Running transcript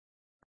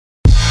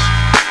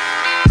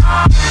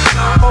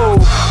Oh,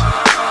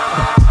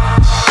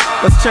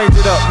 let's change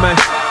it up, man.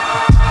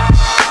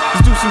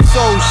 Let's do some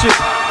soul shit.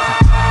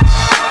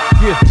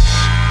 Yeah.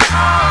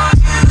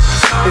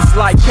 It's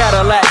like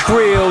Cadillac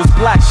grills,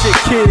 black shit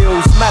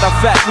kills. Matter of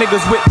fact,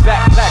 niggas with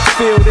backpacks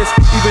feel this.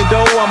 Even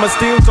though I'ma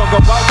still talk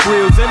about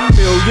grills and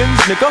millions,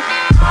 nigga.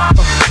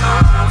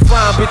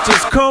 Fine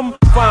bitches come,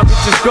 fine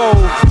bitches go.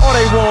 All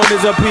they want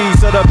is a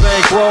piece of the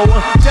bankroll.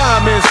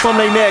 Diamonds from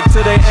their neck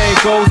to their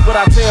ankles, but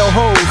I tell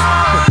hoes,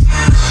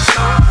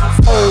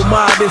 oh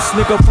my, this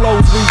nigga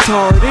flows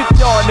retarded.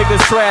 Y'all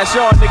niggas trash,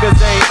 y'all niggas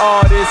ain't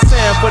artists.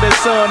 Sand for the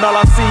sun, all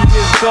I see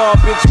is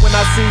garbage when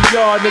I see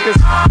y'all niggas.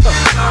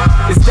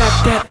 Is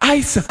that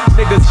ice?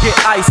 Niggas get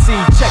icy.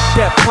 Check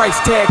that price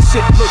tag,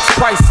 shit looks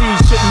pricey.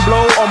 Shouldn't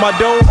blow on my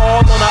dough,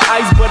 all on the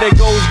ice, but it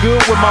goes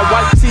good with my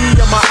white tea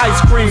and my ice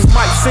cream.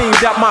 Might seem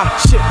that my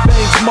shit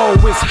bangs mo,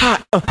 it's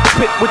hot.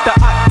 Spit with the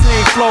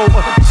octane flow.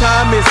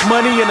 Time is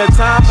money and the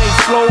time ain't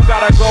slow.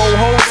 Gotta go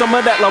hold some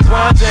of that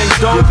LeBron James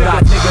dough. You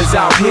got niggas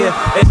out here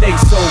and they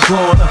so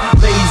gone.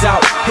 Ladies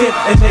out here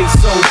and they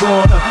so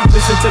gone.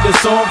 Listen to the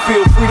song,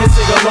 feel free to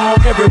sing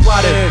along,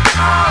 everybody.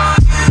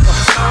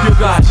 You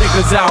got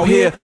niggas out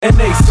here and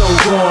they so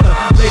gone.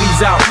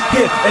 Ladies out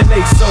here and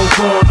they so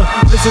gone.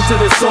 Listen to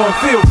the song,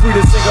 feel free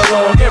to sing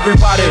along,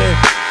 everybody.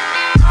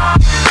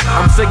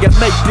 I'm saying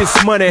make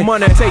this money,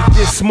 take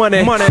this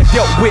money,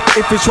 dealt with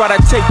if you try to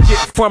take it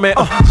from it.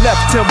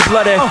 Left him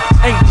bloody,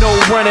 ain't no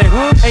running,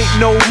 ain't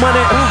no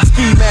money.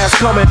 Ski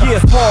mask coming, yeah,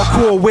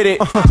 hardcore with it.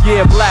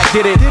 Yeah, Black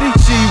did it,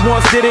 she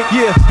once did it,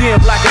 yeah, then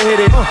Black hit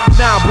it.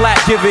 Now Black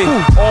give it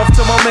off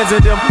to my mans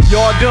and them.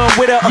 Y'all done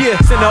with her, yeah,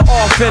 send her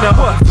off in a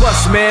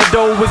bus, man.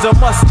 Dough is a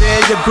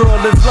Mustang, your girl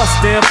is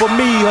lustin' for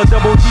me. Her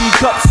double D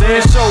cups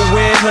and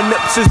showing, her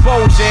lips is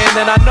bulging,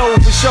 and I know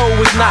for sure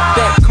it's not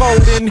that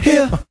cold in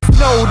here.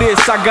 Know this,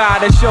 I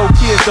gotta show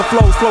kids the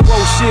flows, flow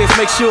roll shits.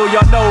 Make sure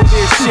y'all know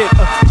this shit.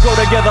 Go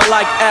together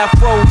like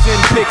afros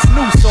and pics.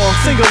 New song,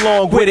 sing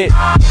along with it.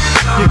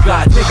 You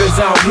got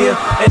niggas out here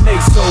and they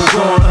so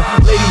gone.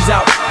 Ladies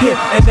out here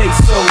and they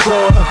so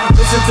gone.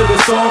 Listen to the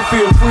song,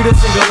 feel free to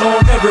sing along,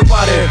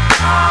 everybody.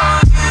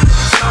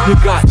 You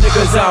got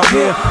niggas out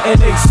here and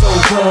they so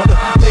gone.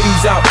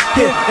 Ladies out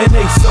here and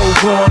they so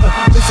gone.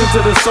 Listen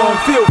to the song,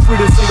 feel free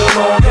to sing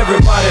along,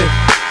 everybody.